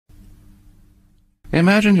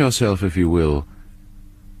Imagine yourself, if you will,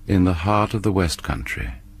 in the heart of the West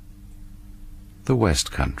Country. The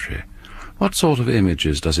West Country. What sort of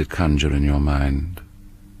images does it conjure in your mind?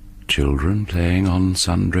 Children playing on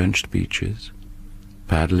sun-drenched beaches,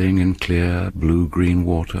 paddling in clear blue-green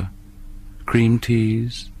water, cream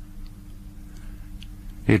teas.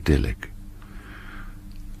 Idyllic.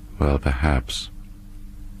 Well, perhaps.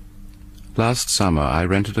 Last summer I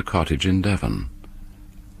rented a cottage in Devon.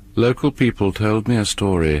 Local people told me a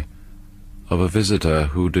story of a visitor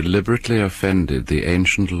who deliberately offended the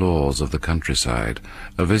ancient laws of the countryside,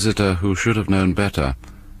 a visitor who should have known better,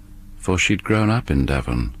 for she'd grown up in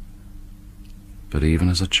Devon. But even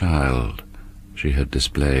as a child, she had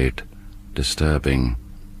displayed disturbing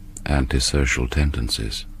antisocial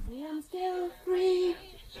tendencies. I'm still free.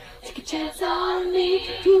 Take a chance on me.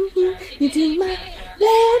 You do my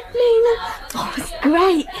let me know. Oh, it's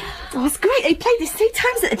great. Oh, it's great. They played this 3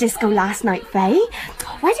 times at the disco last night, Faye.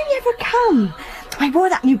 Oh, why didn't you ever come? I wore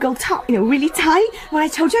that new gold top, really tight. When I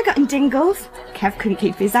told you I got in dingles. Kev couldn't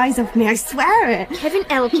keep his eyes off me, I swear it. Kevin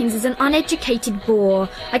Elkins is an uneducated bore.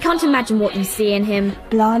 I can't imagine what you see in him.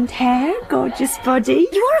 Blonde hair, gorgeous body.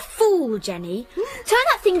 You are a fool, Jenny. Turn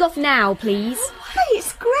that thing off now, please. Hey,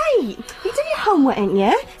 it's great. You do your homework, ain't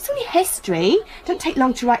you? It's only history. Don't take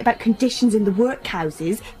long to write about conditions in the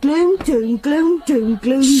workhouses. Gloom, doom, gloom, doom,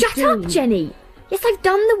 gloom, Shut doom. up, Jenny. Yes, I've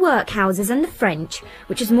done the workhouses and the French,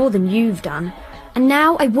 which is more than you've done. And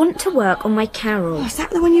now I want to work on my carol. Oh, is that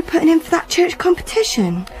the one you're putting in for that church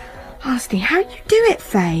competition? Honestly, how do you do it,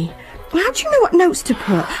 Faye? Well, how do you know what notes to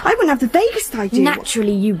put? I wouldn't have the vaguest idea.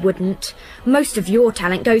 Naturally you wouldn't. Most of your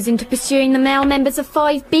talent goes into pursuing the male members of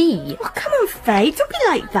 5B. Oh, come on, Faye, don't be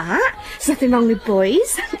like that. There's nothing wrong with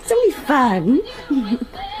boys. It's only fun.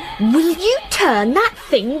 Will you turn that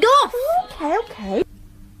thing off? Okay.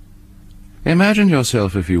 Imagine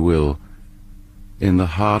yourself, if you will, in the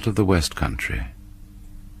heart of the West Country.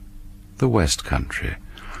 The West Country.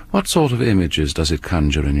 What sort of images does it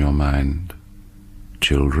conjure in your mind?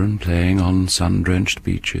 Children playing on sun-drenched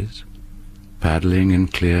beaches, paddling in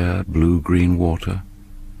clear blue-green water,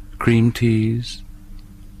 cream teas.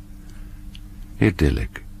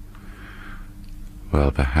 Idyllic.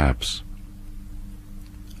 Well, perhaps.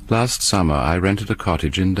 Last summer I rented a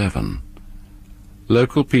cottage in Devon.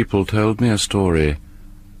 Local people told me a story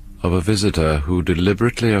of a visitor who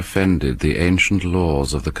deliberately offended the ancient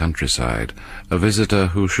laws of the countryside, a visitor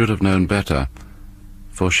who should have known better,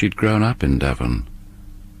 for she'd grown up in Devon.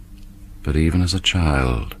 But even as a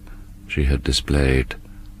child, she had displayed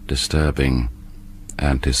disturbing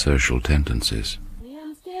antisocial tendencies.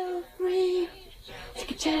 I'm still free.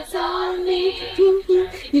 Take a chance on me.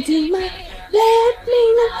 You do my let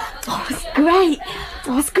me know. Oh, it's great.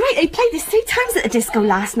 Oh, it's great. They played this 3 times at the disco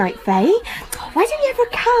last night, Faye. Oh, why didn't you ever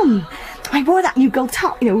come? I wore that new gold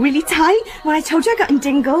top, really tight. When I told you I got in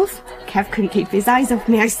dingles. Kev couldn't keep his eyes off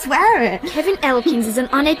me, I swear it. Kevin Elkins is an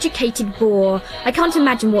uneducated bore. I can't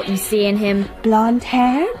imagine what you see in him. Blonde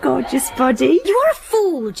hair, gorgeous body. You are a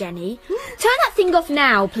fool, Jenny. Turn that thing off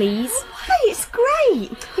now, please. Hey, it's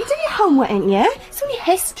great. You do your homework, ain't you? It's only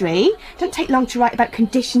history. Don't take long to write about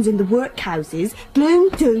conditions in the workhouses. Gloom,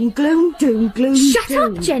 doom, gloom, doom, gloom, Shut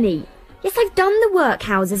doom. up, Jenny. Yes, I've done the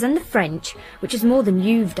workhouses and the French, which is more than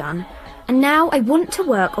you've done. And now I want to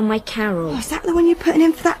work on my carol. Oh, is that the one you're putting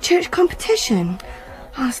in for that church competition?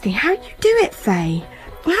 Honestly, how do you do it, Faye?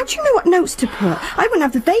 Well, how do you know what notes to put? I wouldn't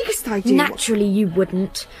have the vaguest idea. Naturally you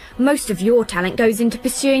wouldn't. Most of your talent goes into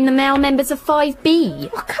pursuing the male members of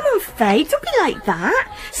 5B. Oh, come on, Faye, don't be like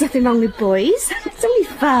that. There's nothing wrong with boys. It's only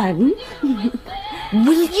fun.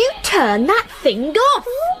 Will you turn that thing off?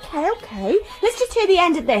 Okay. Let's just hear the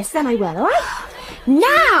end of this, then I will, all right?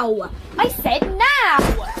 Now! I said now!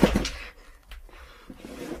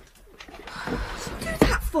 Do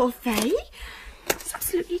that for, Faye? It's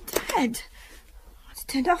absolutely dead. It's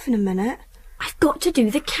turned off in a minute. I've got to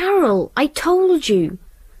do the carol. I told you.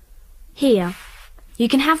 Here, you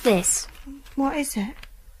can have this. What is it?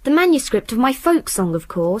 The manuscript of my folk song, of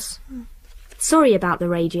course. Sorry about the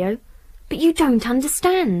radio, but you don't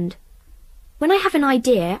understand. When I have an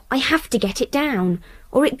idea, I have to get it down,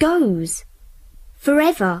 or it goes.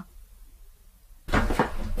 Forever.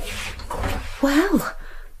 Well,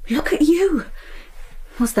 look at you.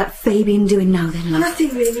 What's that Faye been doing now then, love? Nothing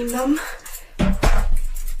really, Mum.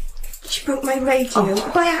 She broke my radio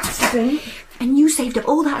by accident. And you saved up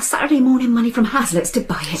all that Saturday morning money from Hazlitt's to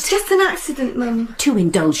buy it. It's just an accident, Mum. Too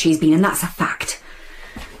indulged she's been, and that's a fact.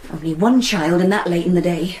 Only one child and that late in the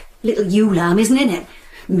day. Little ewe lamb, isn't it?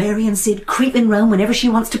 Mary and Sid creeping round whenever she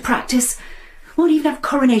wants to practice. Won't even have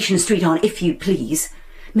Coronation Street on, if you please.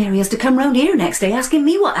 Mary has to come round here next day asking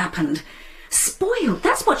me what happened. Spoiled,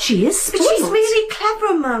 that's what she is, But spoiled. she's really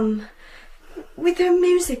clever, Mum. With her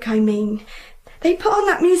music, I mean. They put on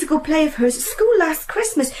that musical play of hers at school last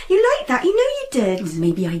Christmas. You liked that, you know you did.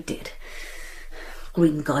 Maybe I did.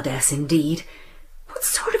 Green Goddess, indeed. What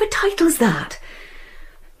sort of a title's that?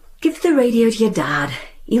 Give the radio to your dad.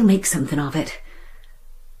 He'll make something of it.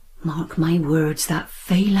 Mark my words, that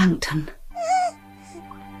Fay Langton.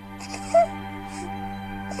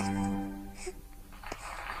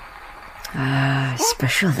 Ah,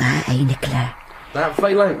 special that, eh, Nicola? That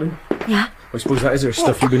Fay Langton? Yeah? I suppose that is her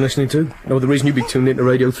stuff you've been listening to. No, the reason you'd be tuned into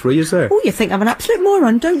Radio 3, is there? Oh, you think I'm an absolute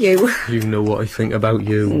moron, don't you? You know what I think about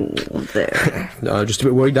you. Oh, there. No, just a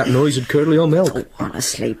bit worried that noise would curdle your milk. Oh,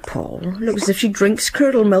 honestly, Paul. Looks as if she drinks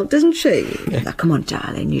curdled milk, doesn't she? Yeah. Now, come on,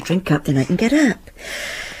 darling. You drink up, then I can get up.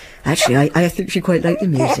 Actually, I think she quite liked the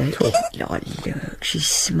music. Oh, look, she's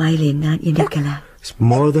smiling, aren't you, Nicola? It's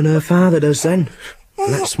more than her father does, then.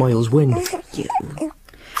 Let smiles win. You.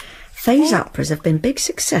 Fay's operas have been big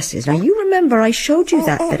successes. Now, you remember I showed you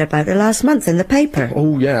that bit about her last month in the paper.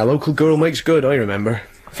 Oh, yeah, Local Girl Makes Good, I remember.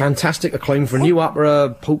 Fantastic acclaim for new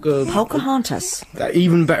opera, Pocahontas.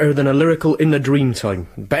 Even better than a lyrical In the Dreamtime.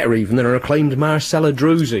 Better even than her acclaimed Marcella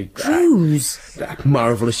Druzy. That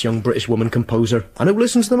marvellous young British woman composer. And who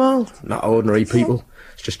listens to them all? Not ordinary people.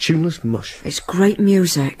 It's just tuneless mush. It's great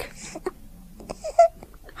music.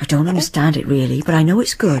 I don't understand it really, but I know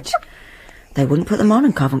it's good. They wouldn't put them on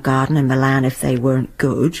in Covent Garden in Milan if they weren't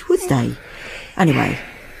good, would they? Anyway,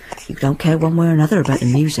 you don't care one way or another about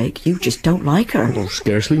the music. You just don't like her. I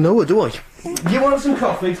scarcely know her, do I? You want some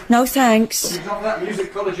coffee? No, thanks. We was off that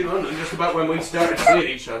music college in London just about when we started seeing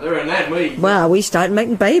each other, and then we... Well, we started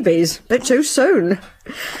making babies. Bit too soon.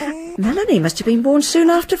 Melanie must have been born soon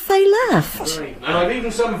after Fay left. Right. And I've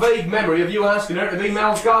even some vague memory of you asking her to be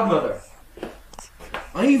Mel's godmother.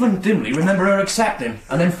 I even dimly remember her accepting,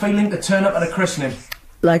 and then failing to turn up at a christening.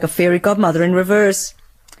 Like a fairy godmother in reverse.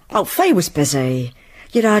 Oh, Fay was busy.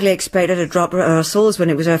 You'd hardly expect her to drop rehearsals when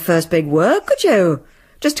it was her first big work, could you?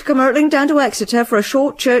 Just to come hurtling down to Exeter for a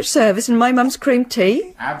short church service and my mum's cream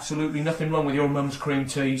tea? Absolutely nothing wrong with your mum's cream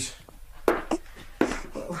teas.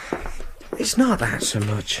 It's not that so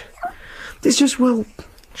much. It's just, well,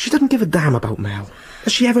 she doesn't give a damn about Mel.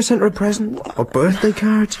 Has she ever sent her a present? Or birthday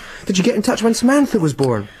cards? Did you get in touch when Samantha was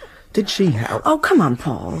born? Did she help? Oh, come on,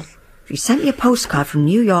 Paul. She sent me a postcard from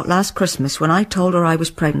New York last Christmas when I told her I was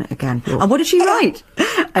pregnant again. Oh. And what did she write?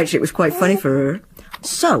 Actually, it was quite funny for her.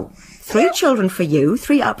 So, 3 children for you,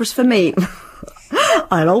 3 operas for me.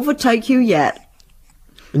 I'll overtake you yet.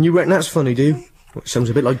 And you reckon that's funny, do you? Well, it sounds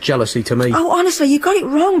a bit like jealousy to me. Oh, honestly, you got it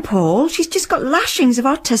wrong, Paul. She's just got lashings of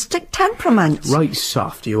artistic temperament. Right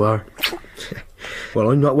soft you are. Well,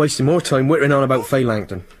 I'm not wasting more time whittering on about Fay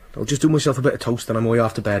Langton. I'll just do myself a bit of toast and I'm way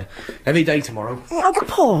off to bed. Heavy day tomorrow. Oh,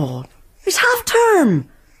 Paul, it's half term.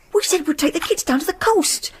 We said we'd take the kids down to the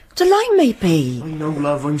coast, to Lyme maybe. I know,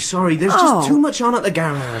 love, I'm sorry. There's just too much on at the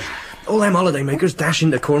garage. All them holiday makers dash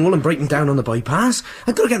into Cornwall and breaking down on the bypass.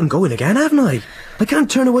 I've got to get them going again, haven't I? I can't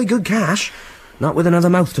turn away good cash. Not with another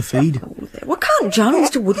mouth to feed. Well, can't John and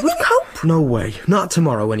Mr. Woodward cope? No way. Not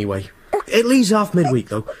tomorrow, anyway. It leaves off midweek,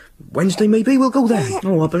 though. Wednesday, maybe, we'll go then.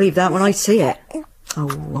 Oh, I'll believe that when I see it.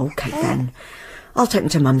 Oh, OK, then. I'll take them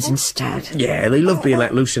to Mum's instead. Yeah, they love being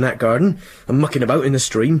let loose in that garden and mucking about in the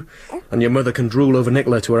stream. And your mother can drool over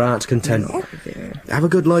Nicola to her heart's content. Oh, dear. Have a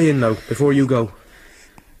good lie-in, though, before you go.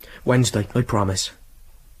 Wednesday, I promise.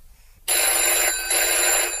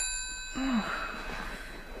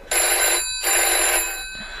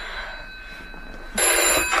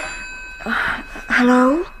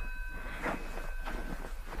 Hello?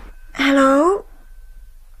 Hello?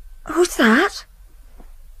 Who's that?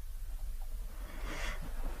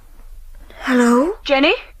 Hello?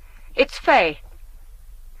 Jenny? It's Fay.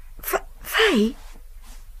 Fay?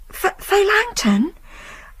 Fay Langton?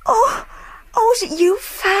 Oh, is it you,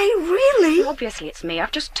 Fay? Really? Obviously it's me.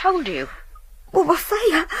 I've just told you. Well,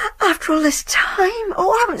 Fay, after all this time,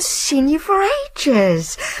 I haven't seen you for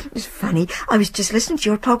ages. It's funny, I was just listening to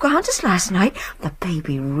your Pocahontas last night. The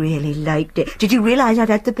baby really liked it. Did you realise I'd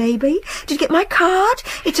had the baby? Did you get my card?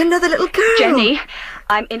 It's another little girl. Jenny,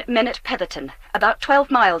 I'm in Minot Petherton, about 12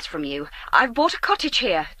 miles from you. I've bought a cottage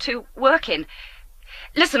here to work in.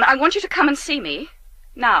 Listen, I want you to come and see me.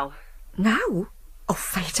 Now. Now? Oh,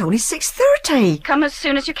 Fay, it's only 6:30. Come as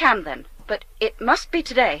soon as you can, then. But it must be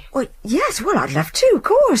today. Oh, yes, well, I'd love to, of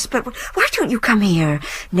course, but why don't you come here?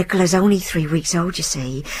 Nicola's only 3 weeks old, you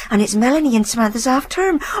see, and it's Melanie and Samantha's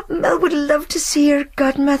half-term. Mel would love to see her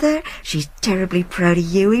godmother. She's terribly proud of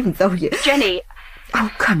you, even though you... Jenny,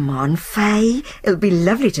 Oh, come on, Faye. It'll be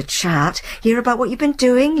lovely to chat, hear about what you've been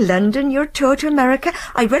doing, London, your tour to America.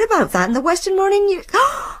 I read about that in the Western Morning News.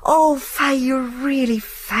 Oh, Faye, you're really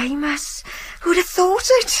famous. Who'd have thought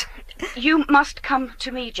it? You must come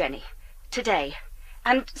to me, Jenny, today.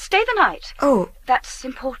 And stay the night. Oh. That's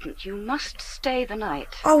important. You must stay the night.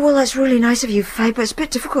 Oh, well, that's really nice of you, Faye, but it's a bit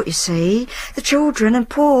difficult, you see. The children and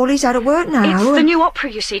Paul, he's out of work now. It's the new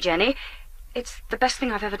opera, you see, Jenny. It's the best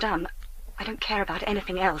thing I've ever done. I don't care about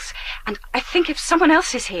anything else. And I think if someone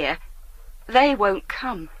else is here, they won't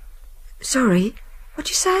come. Sorry, what'd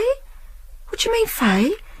you say? What do you mean,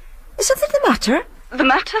 Faye? Is something the matter? The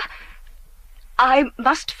matter? I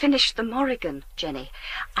must finish the Morrigan, Jenny.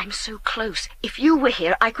 I'm so close. If you were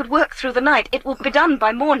here, I could work through the night. It will be done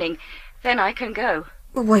by morning. Then I can go.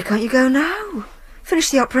 Well, why can't you go now? Finish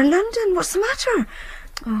the opera in London. What's the matter?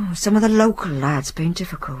 Oh, some of the local lads being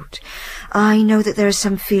difficult. I know that there is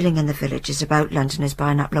some feeling in the villages about Londoners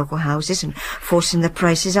buying up local houses and forcing the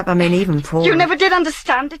prices up. I mean, even Paul... You never did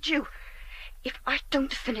understand, did you? If I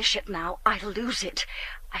don't finish it now, I'll lose it.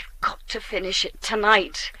 I've got to finish it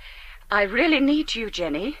tonight. I really need you,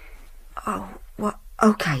 Jenny. Oh, well,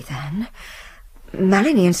 OK then.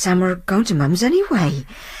 Melanie and Sam are going to Mum's anyway.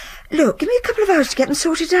 Look, give me a couple of hours to get them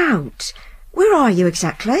sorted out. Where are you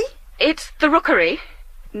exactly? It's the Rookery,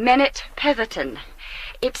 Mennet Petherton.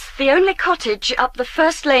 It's the only cottage up the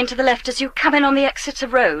first lane to the left as you come in on the Exeter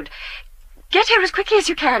Road. Get here as quickly as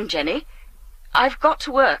you can, Jenny. I've got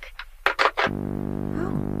to work.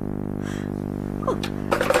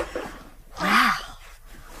 Wow.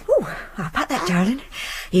 Oh, how about that, darling?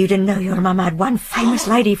 You didn't know your mum had one famous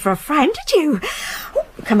lady for a friend, did you? Oh,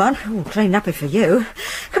 come on, we'll clean up for you.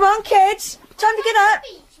 Come on, kids. Time to get up.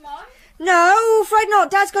 No, afraid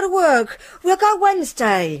not. Dad's got to work. We'll go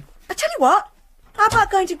Wednesday. I tell you what. How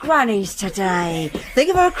about going to Granny's today? Think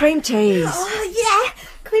of our cream teas. Oh, yeah.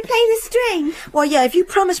 Can we play the string? Well, yeah, if you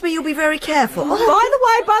promise me you'll be very careful.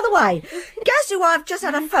 Oh, by the way, guess who I've just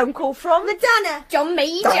had a phone call from? Madonna. John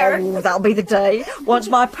Major. Oh, that'll be the day. Wants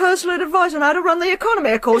my personal advice on how to run the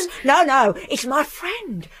economy, of course. No, it's my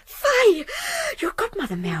friend, Faye. Your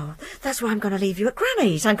godmother, Mel. That's why I'm going to leave you at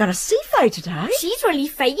Granny's. I'm going to see Faye today. She's really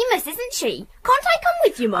famous, isn't she? Can't I come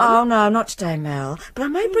with you, Mum? Oh, no, not today, Mel. But I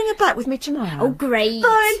may bring her back with me tomorrow. Oh, great.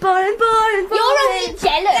 Bye. You're only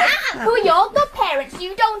jealous. Who are your godparents?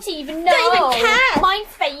 You don't even know. Don't even care. Mine's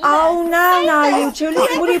famous. Oh, no, you two.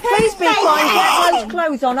 Listen, will you please be quiet? Get those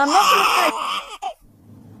clothes on. I'm not going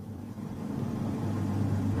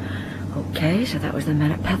to... OK, so that was the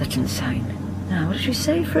Mennet Petherton sign. Now, what did she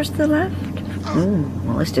say? First to the left?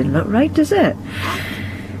 Well, this didn't look right, does it?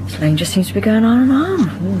 This lane just seems to be going on and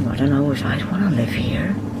on. I don't know. I'd want to live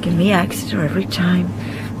here. Give me Exeter every time.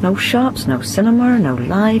 No shops, no cinema, no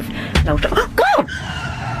life, no... Oh, God!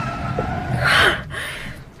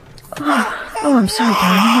 Oh, I'm sorry,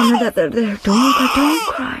 darling. There. Don't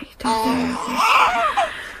cry. There.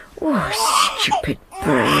 Oh, stupid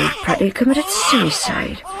bird. Practically committed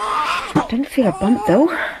suicide. Didn't feel a bump, though.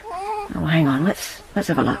 Oh, hang on. Let's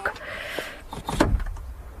have a look.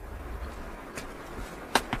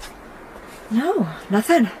 No,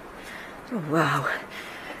 nothing. Oh, wow.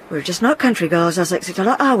 We're just not country girls, as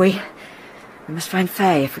Exeter, are we? We must find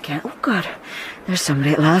Faye if we can. Oh, God. There's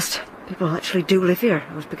somebody at last. People actually do live here.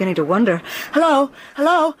 I was beginning to wonder. Hello?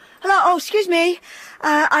 Oh, excuse me.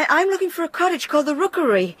 I'm looking for a cottage called the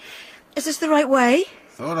Rookery. Is this the right way?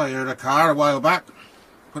 Thought I heard a car a while back.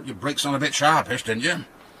 Put your brakes on a bit sharpish, didn't you?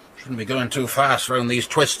 Shouldn't be going too fast round these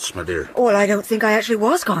twists, my dear. Well, I don't think I actually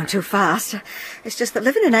was going too fast. It's just that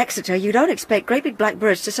living in Exeter, you don't expect great big black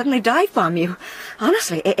birds to suddenly dive bomb you.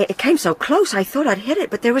 Honestly, it came so close I thought I'd hit it,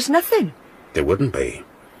 but there was nothing. There wouldn't be.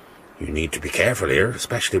 You need to be careful here,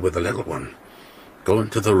 especially with the little one. Going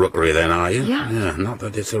to the Rookery then, are you? Yeah. Not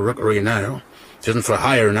that it's a Rookery now. It isn't for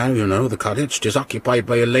hire now, you know, the cottage. It is occupied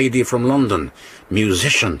by a lady from London.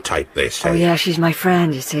 Musician type, they say. Oh, yeah, she's my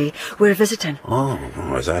friend, you see. We're visiting. Oh,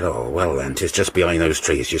 is that all? Well, then, 'tis just behind those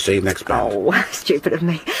trees, you see, next bend. Oh, stupid of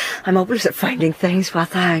me. I'm hopeless at finding things. Well,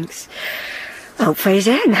 thanks. I hope Faye's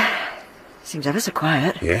in. Seems ever so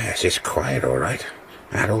quiet. Yes, it's quiet, all right.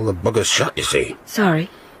 I had all the buggers shut, you see. Sorry.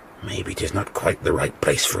 Maybe 'tis not quite the right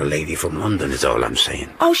place for a lady from London, is all I'm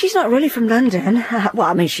saying. Oh, she's not really from London. Well,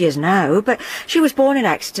 I mean, she is now, but she was born in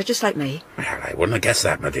Exeter, just like me. Well, I wouldn't have guessed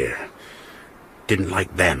that, my dear. Didn't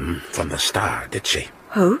like them from the start, did she?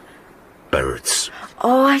 Who? Birds.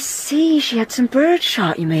 Oh, I see. She had some bird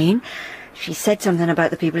shot, you mean? She said something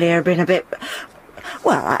about the people here being a bit...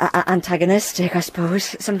 well, antagonistic, I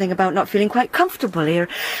suppose. Something about not feeling quite comfortable here.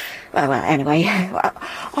 Well, anyway.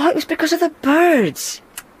 Oh, it was because of the birds.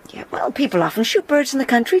 Yeah, well, people often shoot birds in the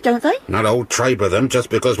country, don't they? Not a whole tribe of them, just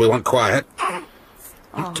because we want quiet.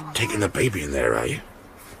 Not taking the baby in there, are you?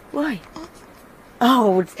 Why?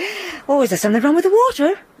 Oh, is there something wrong with the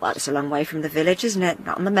water? Well, it's a long way from the village, isn't it?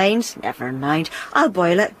 Not on the mains. Never mind. I'll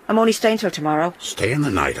boil it. I'm only staying till tomorrow. Staying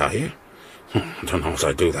the night, are you? I don't know as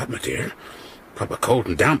I do that, my dear. Proper cold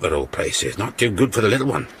and damp that old place is. Not too good for the little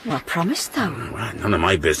one. Well, I promised, though. Well, none of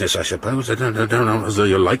my business, I suppose. I don't know as though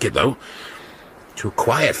you'll like it, though. Too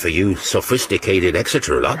quiet for you sophisticated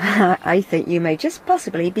Exeter lot. I think you may just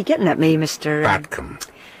possibly be getting at me, Mr... Batcombe.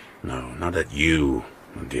 No, not at you,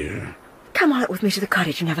 my dear. Come on up with me to the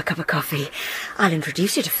cottage and have a cup of coffee. I'll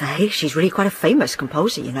introduce you to Faye. She's really quite a famous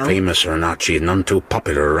composer, you know. Famous or not, she's none too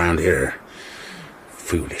popular around here.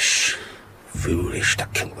 Foolish. Foolish to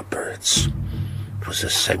kill the birds. It was the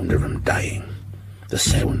sound of them dying. The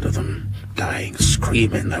sound of them dying,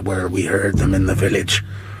 screaming that where we heard them in the village.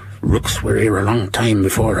 Rooks were here a long time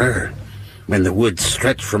before her, when the woods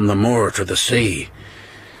stretched from the moor to the sea.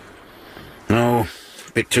 No,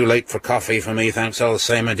 a bit too late for coffee for me, thanks all the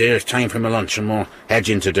same, my dear. It's time for my lunch and more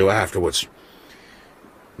hedging to do afterwards.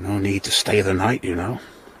 No need to stay the night, you know.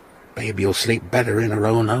 Baby'll sleep better in her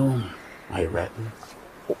own home, I reckon.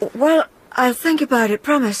 Well, I'll think about it,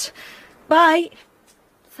 promise. Bye.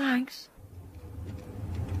 Thanks.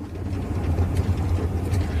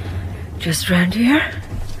 Just round here?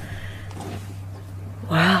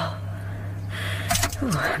 Well,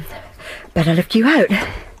 better lift you out.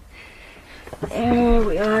 There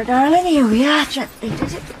we are, darling. Here we are. Gently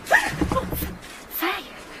does it. Faye.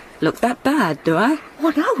 Look that bad, do I?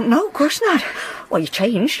 Oh, no, of course not. Well, you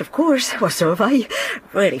changed, of course. Well, so have I.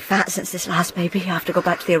 Really fat since this last baby. I have to go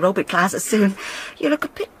back to the aerobic classes soon. You look a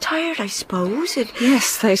bit tired, I suppose.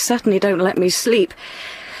 Yes, they certainly don't let me sleep.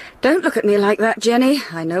 Don't look at me like that, Jenny.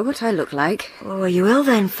 I know what I look like. Oh, are you ill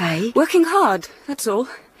then, Faye? Working hard, that's all.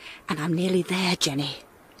 And I'm nearly there, Jenny.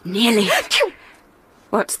 Nearly.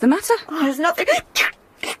 What's the matter? Oh, there's nothing.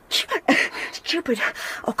 Stupid.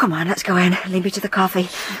 Oh, come on, let's go in. Lead me to the coffee.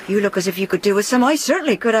 You look as if you could do with some. I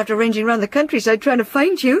certainly could after ranging around the countryside trying to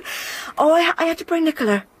find you. Oh, I had to bring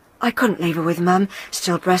Nicola. I couldn't leave her with Mum.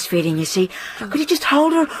 Still breastfeeding, you see. Could you just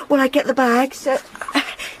hold her while I get the bag? So...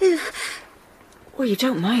 Well, you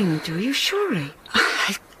don't mind, do you? Surely.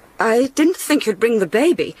 I didn't think you'd bring the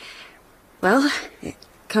baby. Well, it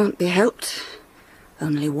can't be helped.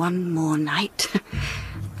 Only one more night.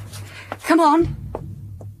 Come on.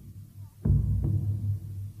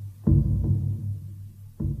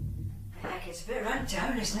 It's a bit run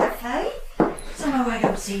down, isn't it, Faye? Somehow I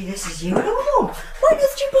don't see this as you at all. Why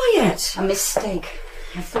did you buy it? A mistake.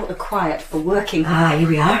 I thought the quiet for working. Ah, here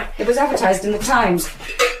we are. It was advertised in the Times.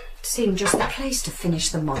 It seemed just the place to finish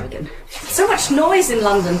the Morrigan. So much noise in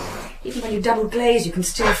London. Even when you double glaze, you can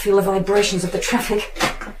still feel the vibrations of the traffic.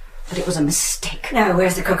 But it was a mistake. Now,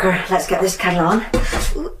 where's the cooker? Let's get this kettle on.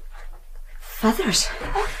 Ooh. Feathers.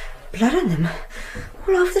 Blood on them.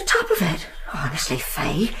 All over the top of it. Honestly,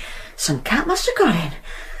 Faye, some cat must have got in.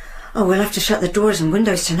 Oh, we'll have to shut the doors and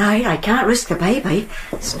windows tonight. I can't risk the baby.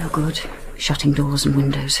 It's no good, shutting doors and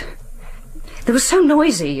windows. They were so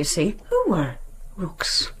noisy, you see. Who were?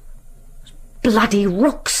 Rooks. Bloody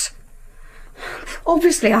rooks.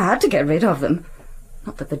 Obviously, I had to get rid of them.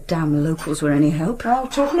 Not that the damn locals were any help. Oh,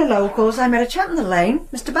 talking of locals, I met a chap in the lane,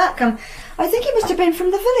 Mr. Batcombe. I think he must have been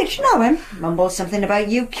from the village. Know him? Mumbled something about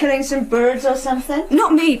you killing some birds or something.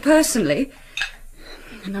 Not me, personally.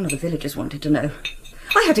 None of the villagers wanted to know.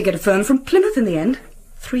 I had to get a firm from Plymouth in the end.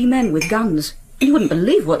 3 men with guns. And you wouldn't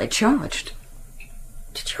believe what they charged.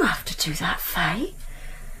 Did you have to do that, Faye?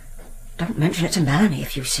 Don't mention it to Melanie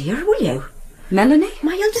if you see her, will you? Melanie?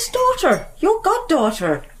 My eldest daughter. Your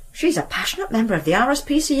goddaughter. She's a passionate member of the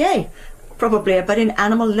RSPCA. Probably a budding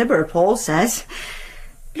animal liber, Paul says.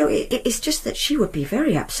 Look, it's just that she would be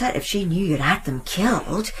very upset if she knew you'd had them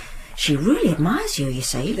killed. She really admires you, you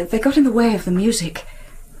see. They got in the way of the music.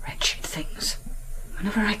 Wretched things.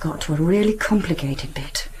 Whenever I got to a really complicated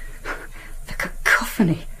bit, the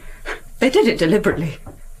cacophony. They did it deliberately.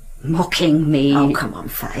 Mocking me. Oh, come on,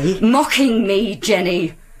 Faye. Mocking me,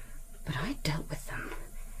 Jenny. But I dealt with them.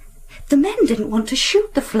 The men didn't want to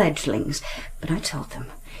shoot the fledglings, but I told them,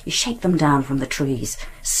 you shake them down from the trees,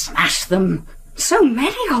 smash them. So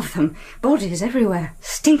many of them, bodies everywhere,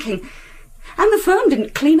 stinking. And the firm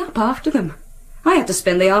didn't clean up after them. I had to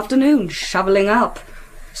spend the afternoon shoveling up.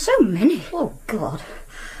 So many. Oh, God.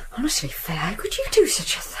 Honestly, Faye, how could you do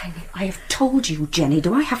such a thing? I have told you, Jenny.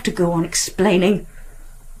 Do I have to go on explaining?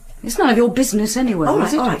 It's none of your business anyway,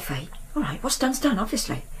 is it? All right, Faye. All right, what's done's done,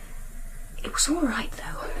 obviously. It was all right,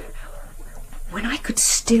 though. When I could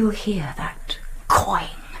still hear that cawing.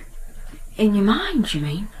 In your mind, you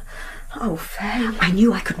mean? Oh, Faye. I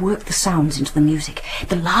knew I could work the sounds into the music.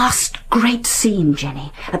 The last great scene,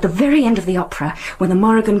 Jenny, at the very end of the opera, when the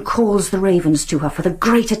Morrigan calls the ravens to her for the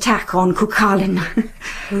great attack on Cuchulainn.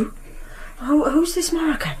 Who? Who's this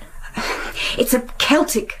Morrigan? It's a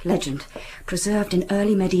Celtic legend, preserved in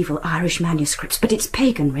early medieval Irish manuscripts, but it's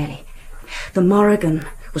pagan, really. The Morrigan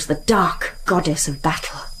was the dark goddess of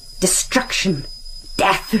battle, destruction,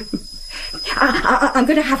 death. I'm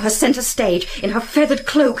going to have her centre stage in her feathered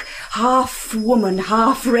cloak, half woman,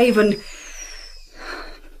 half raven.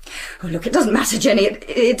 Oh, look, it doesn't matter, Jenny.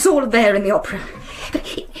 It's all there in the opera. But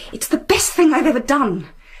it's the best thing I've ever done.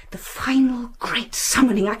 The final great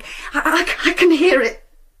summoning. I can hear it.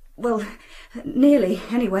 Well, nearly,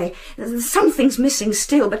 anyway. Something's missing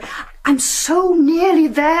still, but I'm so nearly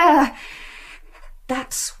there.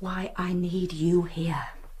 That's why I need you here.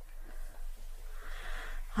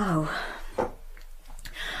 Oh.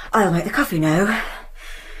 I'll make the coffee now.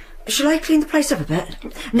 Shall I clean the place up a bit?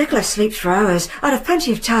 Nicholas sleeps for hours. I'd have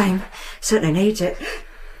plenty of time. Certainly needs it.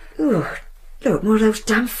 Ooh, look, more of those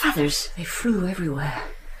damn feathers. They flew everywhere.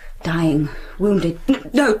 Dying, wounded.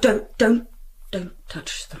 No, don't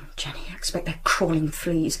touch them, Jenny. I expect they're crawling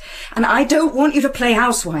fleas. And I don't want you to play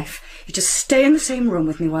housewife. You just stay in the same room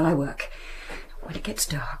with me while I work. When it gets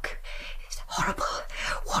dark, it's horrible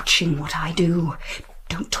watching what I do.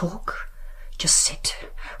 Don't talk. Just sit.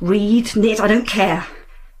 Read, knit, I don't care.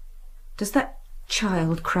 Does that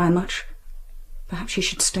child cry much? Perhaps she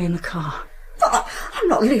should stay in the car. Oh, I'm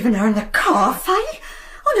not leaving her in the car, Faye.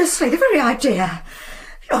 Honestly, the very idea.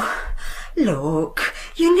 Oh, look,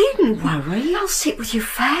 you needn't worry. I'll sit with you,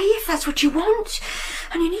 Faye, if that's what you want.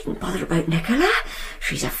 And you needn't bother about Nicola.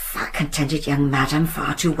 She's a fat, contented young madam,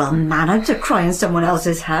 far too well-mannered to cry in someone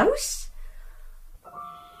else's house.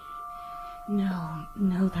 No,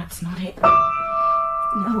 that's not it.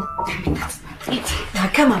 No, that's not it. Now,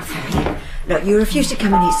 come on, Faye. Look, you refused to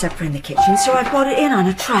come and eat supper in the kitchen, so I brought it in on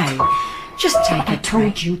a tray. Just take it. I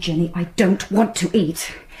told you, Jenny, I don't want to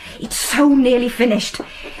eat. It's so nearly finished.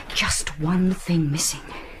 Just one thing missing.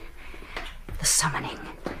 The summoning.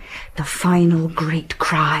 The final great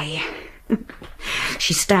cry.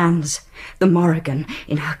 She stands, the Morrigan,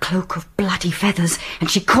 in her cloak of bloody feathers, and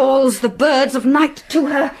she calls the birds of night to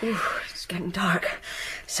her. Ooh, it's getting dark.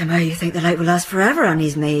 Somehow you think the light will last forever on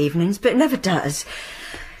these May evenings, but it never does.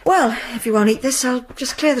 Well, if you won't eat this, I'll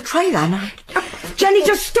just clear the tray then. Jenny,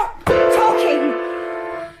 just stop talking!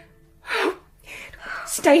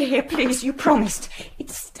 Stay here, please, you promised.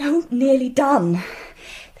 It's so nearly done.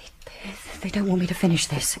 They don't want me to finish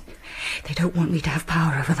this. They don't want me to have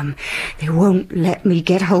power over them. They won't let me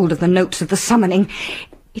get hold of the notes of the summoning.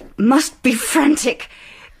 It must be frantic.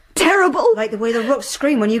 Terrible. Like the way the rooks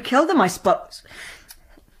scream when you kill them, I suppose.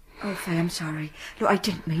 Oh, Faye, I'm sorry. Look, I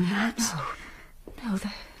didn't mean that. No,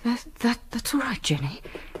 that's all right, Jenny.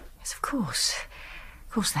 Yes, of course.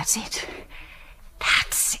 Of course, that's it.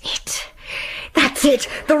 That's it. That's it.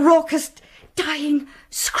 The raucous, dying,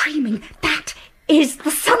 screaming. That is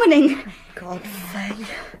the summoning. God, Faye.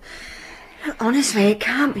 Honestly, it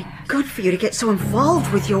can't be good for you to get so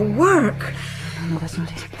involved with your work. No, that's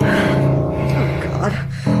not it. Oh,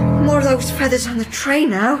 God. More of those feathers on the tray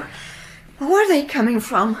now. Where are they coming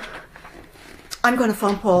from? I'm going to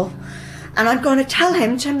phone Paul. And I'm going to tell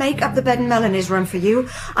him to make up the bed and mill in his room for you.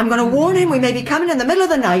 I'm going to warn him we may be coming in the middle of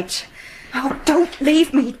the night. Oh, don't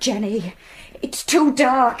leave me, Jenny. It's too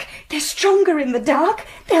dark. They're stronger in the dark.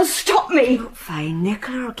 They'll stop me. Look, Faye,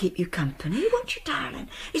 Nicola will keep you company, won't you, darling?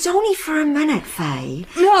 It's only for a minute, Faye.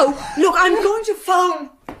 No. Look, I'm going to phone.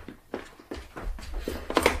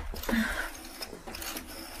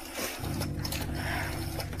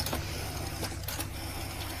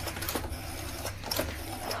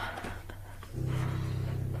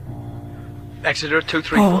 Exeter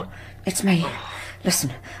 234. Oh, it's me.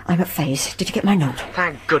 Listen, I'm at Faye's. Did you get my note?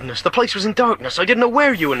 Thank goodness. The place was in darkness. I didn't know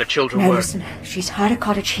where you and the children Now, were. listen, she's hired a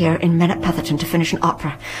cottage here in Minot Petherton to finish an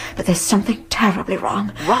opera, but there's something terribly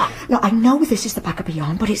wrong. Wrong? Now, I know this is the back of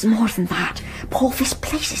beyond, but it's more than that. Paul, this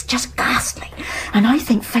place is just ghastly, and I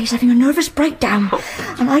think Faye's having a nervous breakdown,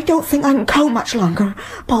 and I don't think I can cope much longer.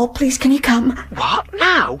 Paul, please, can you come? What?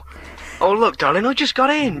 Now? Oh, look, darling, I just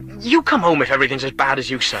got in. You come home if everything's as bad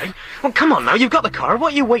as you say. Well, come on now, you've got the car.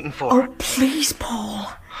 What are you waiting for? Oh, please,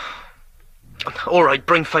 Paul. All right,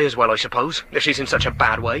 bring Faye as well, I suppose, if she's in such a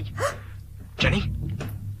bad way. Jenny?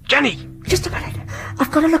 Jenny! Just a minute.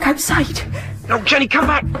 I've got to look outside. No, Jenny, come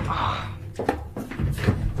back!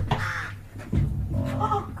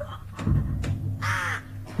 Oh, God.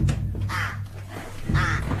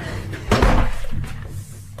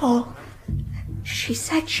 Paul, she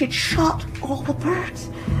said she'd shot all the birds,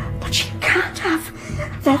 but But she can't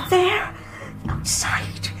have. They're there,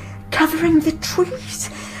 outside, covering the trees.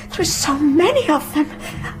 There's so many of them.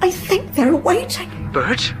 I think they're waiting.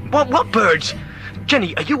 Birds? What birds?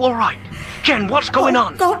 Jenny, are you all right? Jen, what's going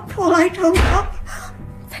on? God, Paul, I don't know.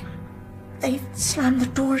 They've slammed the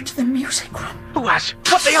door to the music room. Who has?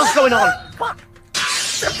 What the hell's going on? What?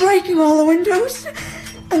 They're breaking all the windows.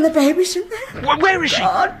 And the baby's in there. Where is she?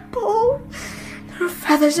 God, Paul. There are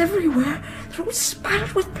feathers everywhere. They're all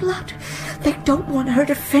spattered with blood. They don't want her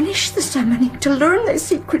to finish the summoning, to learn their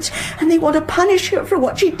secrets, and they want to punish her for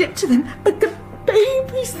what she did to them. But the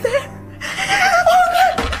baby's there.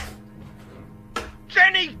 Oh, no.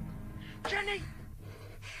 Jenny! Jenny!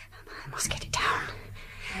 I must get it down.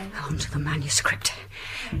 Onto the manuscript.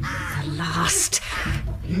 The last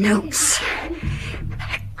notes.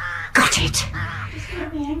 Got it.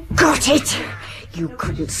 Got it! You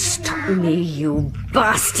couldn't stop me, you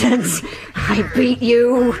bastards! I beat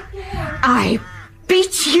you! I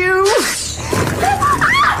beat you!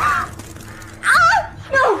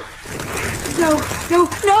 No! No!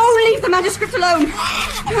 Leave the manuscript alone!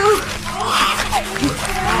 No!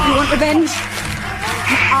 You want revenge?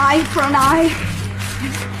 An eye for an eye?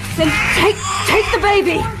 Then take the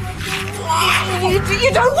baby!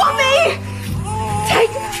 You don't want me!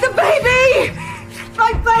 Take the baby!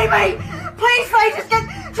 My baby! Please, Faye,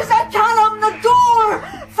 just can't open the door!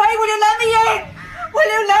 Faye, will you let me in? Will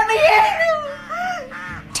you let me in?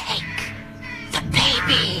 Take the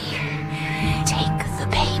baby. Take the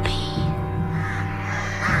baby.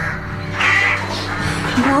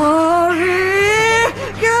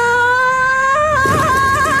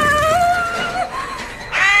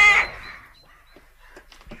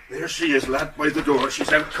 There she is, lad, by the door.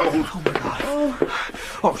 She's out cold. Oh, my God.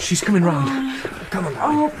 Oh, she's coming round. Come on,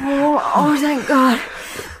 Oh, Paul. Oh, thank God.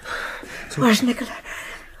 Where's Nicola?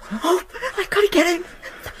 Oh, I've got to get him.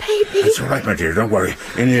 The baby. It's all right, my dear. Don't worry.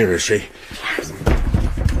 In here, is she? Yes.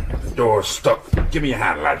 The door's stuck. Give me a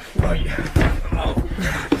hand, lad. Right.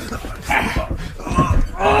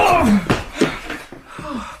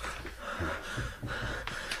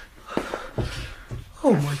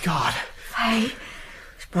 Oh, my God. Faye.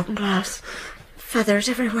 Broken glass, feathers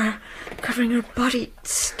everywhere, covering her body,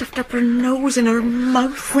 stuffed up her nose and her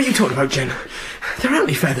mouth. What are you talking about, Jen? There aren't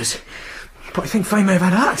any feathers. But I think Faye may have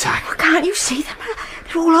had a heart attack. Oh, can't you see them?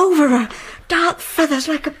 They're all over her. Dark feathers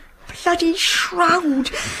like a bloody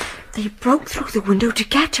shroud. They broke through the window to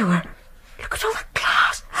get to her. Look at all the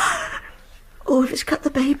glass. Oh, it's cut the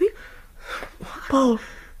baby. Paul,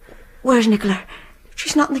 where's Nicola?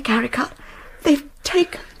 She's not in the carry-cot. They've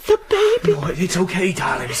taken the baby. No, it's okay,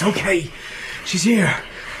 darling. It's okay. She's here.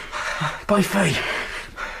 By Faye.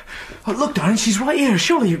 Oh, look, darling, she's right here.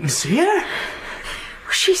 Surely you can see her.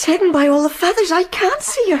 She's hidden by all the feathers. I can't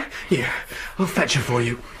see her. Here, I'll fetch her for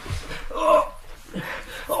you. Oh,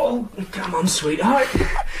 come on, sweetheart.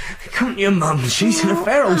 Come to your mum. She's in a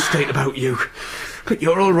fair old state about you. But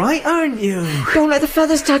you're all right, aren't you? Don't let the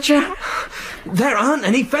feathers touch her. There aren't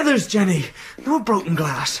any feathers, Jenny. No broken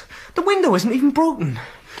glass. The window isn't even broken.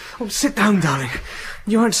 Oh, sit down, darling.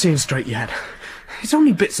 You aren't seeing straight yet. It's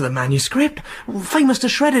only bits of the manuscript. Faye must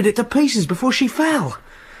have shredded it to pieces before she fell.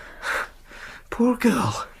 Poor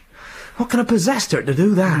girl. What can have possessed her to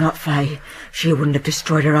do that? Not Faye. She wouldn't have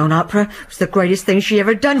destroyed her own opera. It was the greatest thing she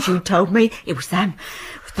ever done, she told me. It was them.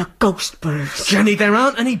 It was the ghost birds. Jenny, there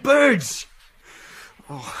aren't any birds.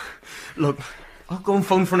 Oh, look, I'll go and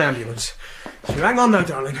phone for an ambulance. So hang on now,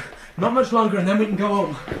 darling. Not much longer and then we can go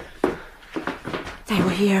home. They were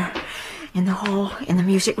here, in the hall, in the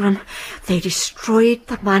music room. They destroyed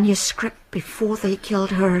the manuscript before they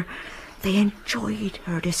killed her. They enjoyed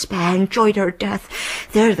her despair, enjoyed her death.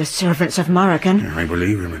 They're the servants of Morrigan. I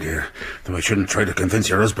believe you, my dear. Though I shouldn't try to convince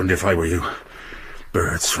your husband if I were you.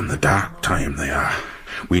 Birds from the dark time they are.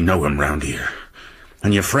 We know him round here.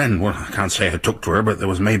 And your friend, well, I can't say I took to her, but there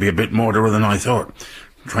was maybe a bit more to her than I thought.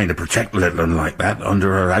 Trying to protect little un like that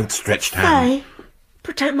under her outstretched hand. Faye,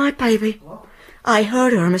 protect my baby. I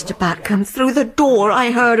heard her, Mr. Batcombe. Through the door, I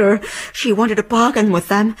heard her. She wanted to bargain with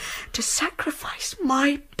them, to sacrifice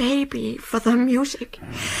my baby for the music.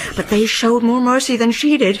 But they showed more mercy than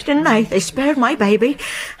she did, didn't they? They spared my baby.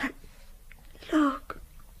 Look,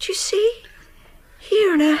 do you see?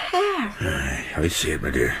 Here in her hair. Aye, I see it, my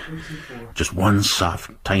dear. Just one soft,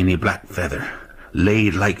 tiny black feather,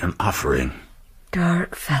 laid like an offering.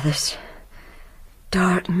 Dark feathers.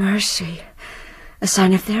 Dark mercy. A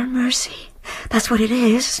sign of their mercy. That's what it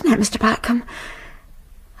is, isn't it, Mr. Batcombe?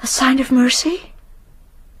 A sign of mercy?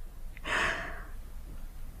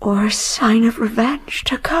 Or a sign of revenge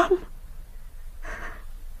to come?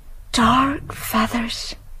 Dark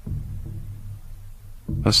feathers.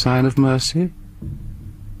 A sign of mercy?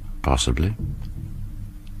 Possibly.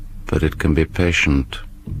 But it can be patient,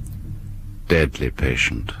 deadly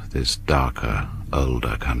patient, this darker,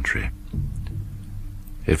 older country.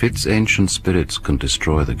 If its ancient spirits can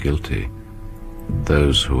destroy the guilty,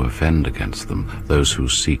 those who offend against them, those who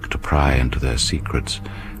seek to pry into their secrets,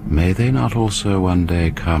 may they not also one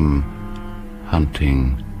day come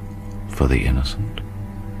hunting for the innocent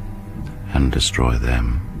and destroy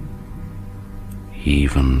them,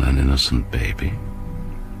 even an innocent baby?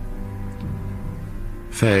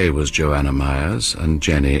 Fay was Joanna Myers and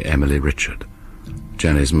Jenny Emily Richard.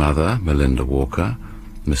 Jenny's mother, Melinda Walker,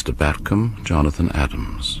 Mr. Batcombe, Jonathan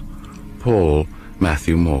Adams. Paul,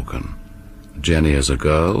 Matthew Morgan. Jenny as a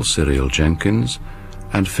girl, Cyril Jenkins,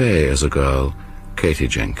 and Fay as a girl, Katie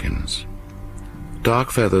Jenkins.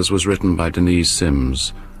 Dark Feathers was written by Denise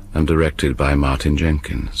Sims and directed by Martin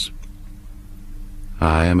Jenkins.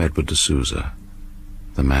 I am Edward De Souza,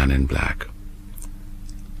 the Man in Black.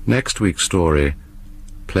 Next week's story,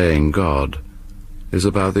 Playing God, is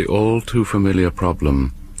about the all-too-familiar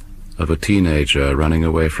problem of a teenager running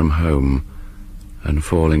away from home and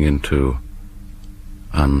falling into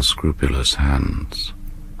unscrupulous hands.